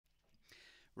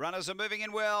Runners are moving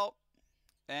in well.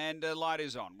 And light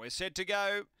is on. We're set to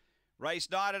go. Race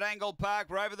 9 at Angle Park.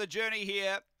 We're over the journey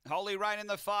here. Holy Rain in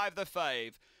the 5, the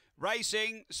fave.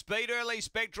 Racing, speed early,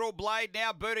 Spectral Blade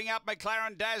now booting up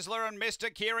McLaren Dazzler, and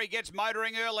Mr. Keary gets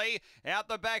motoring early. Out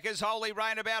the back is Holy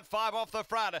Rain, about 5 off the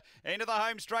front. Into the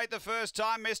home straight the first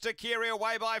time. Mr. Keary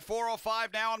away by 4 or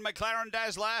 5 now on McLaren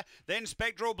Dazzler. Then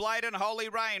Spectral Blade and Holy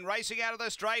Rain racing out of the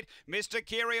straight. Mr.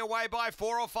 Keary away by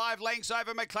 4 or 5 lengths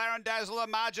over McLaren Dazzler.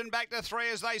 Margin back to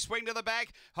 3 as they swing to the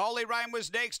back. Holy Rain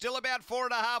was next, still about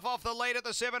 4.5 off the lead at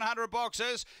the 700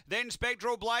 boxes. Then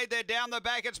Spectral Blade, they're down the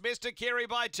back. It's Mr. Keary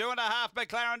by 2.5.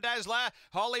 McLaren Dazzler.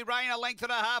 Holy Rain a length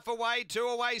and a half away. 2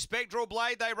 away. Spectral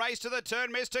Blade. They race to the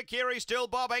turn. Mr. Keary still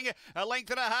bobbing. A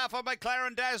length and a half of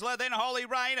McLaren Dazzler. Then Holy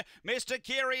Rain. Mr.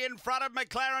 Keary in front of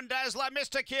McLaren Dazzler.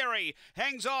 Mr. Keary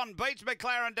hangs on. Beats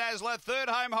McLaren Dazzler. Third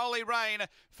home Holy Rain.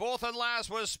 Fourth and last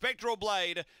was Spectral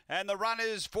Blade. And the run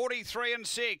is 43 and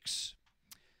 6.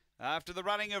 After the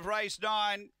running of race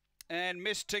 9. And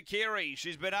Mr. Keary,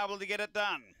 she's been able to get it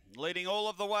done. Leading all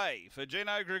of the way for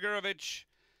Gino Grigorovic.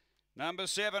 Number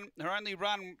 7, her only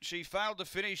run, she failed to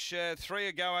finish 3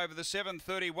 ago over the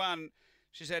 7:31.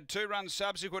 She's had 2 runs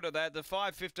subsequent to that. The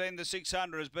 5:15, the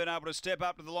 600 has been able to step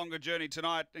up to the longer journey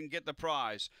tonight and get the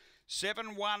prize.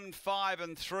 7, 1, 5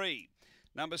 and 3.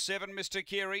 Number 7, Mr.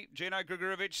 Keary. Gino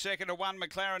Grigorovic. Second to 1,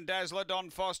 McLaren Dazzler. Don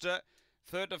Foster.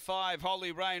 Third to 5,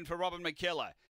 Holy Rain for Robin McKellar.